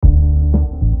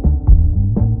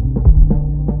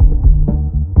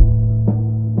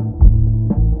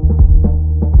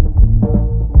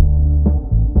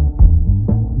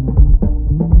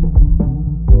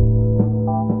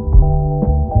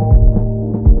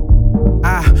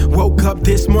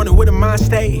This morning with a mind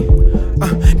state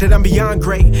that I'm beyond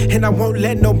great, and I won't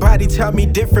let nobody tell me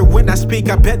different. When I speak,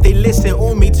 I bet they listen.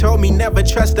 UMI told me never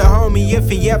trust a homie. If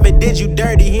he ever did you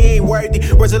dirty, he ain't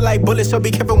worthy. Words are like bullets, so be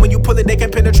careful when you pull it. They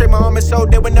can penetrate my arm and soul,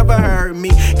 they would never hurt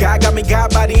me. God got me,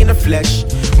 God body in the flesh.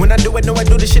 When I do it, know I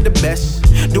do this shit the best.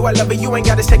 Do I love it? You ain't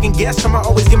got a second guess. I'ma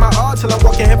always give my all till I'm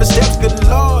walking heaven steps. Good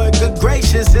Lord, good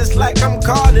gracious, it's like I'm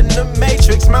caught in the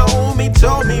matrix. My UMI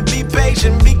told me be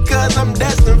patient because I'm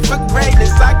destined for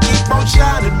greatness. I keep on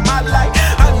shining my light.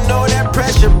 I know that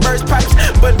pressure bursts pipes,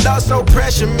 but also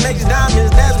pressure makes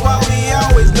diamonds. That's why we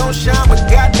always gon' shine. But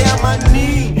goddamn, I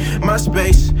need my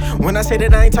space. When I say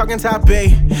that, I ain't talking top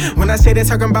 8. When I say that,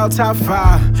 talking about top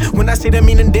 5. When I say that,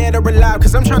 meaning dead or alive,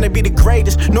 cause I'm trying to be the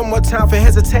greatest. No more time for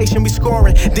hesitation, we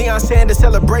scoring. Deion Sanders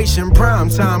celebration, prime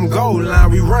time, goal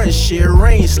line. We run shit,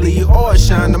 rain, sleet, or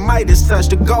shine. The Midas touch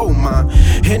the gold mine,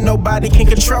 and nobody can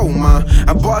control mine.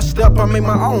 I bossed up, I made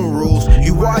my own rules.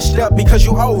 You washed up because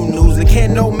you old news. And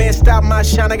can't no man stop my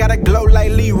shine. I gotta glow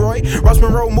like Leroy. Ross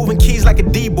Monroe moving keys like a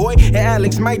D-boy. And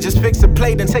Alex might just fix a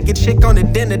plate and take a chick on a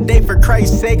dinner date. For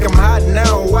Christ's sake, I'm hot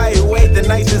now, why wait? The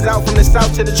nights is out from the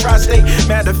south to the tri-state.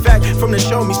 Matter of fact, from the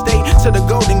show me state to the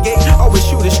Golden Gate. Always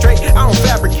shoot it straight, I don't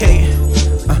fabricate.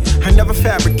 I never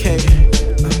fabricate.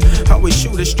 Always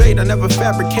shoot it straight, I never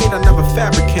fabricate, I never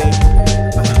fabricate.